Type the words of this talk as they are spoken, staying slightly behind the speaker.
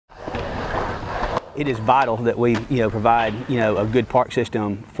It is vital that we, provide, a good park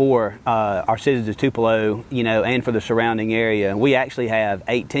system for our citizens of Tupelo, and for the surrounding area. We actually have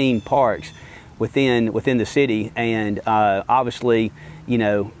 18 parks within the city, and obviously,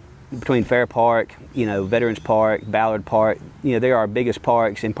 between Fair Park, Veterans Park, Ballard Park, they're our biggest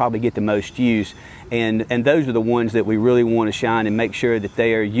parks and probably get the most use. And those are the ones that we really want to shine and make sure that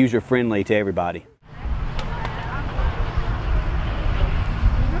they are user-friendly to everybody.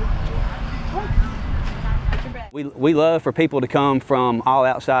 We love for people to come from all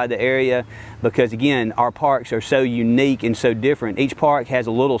outside the area because, again, our parks are so unique and so different. Each park has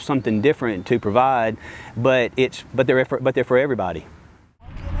a little something different to provide, but they're for everybody.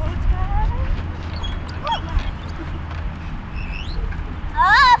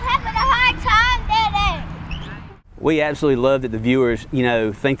 We absolutely love that the viewers,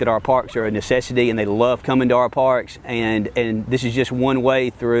 think that our parks are a necessity and they love coming to our parks. And this is just one way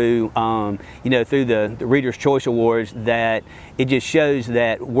through, through the Reader's Choice Awards that it just shows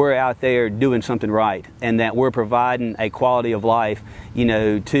that we're out there doing something right and that we're providing a quality of life,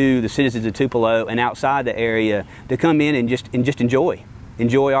 to the citizens of Tupelo and outside the area to come in and just enjoy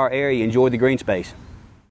our area, enjoy the green space.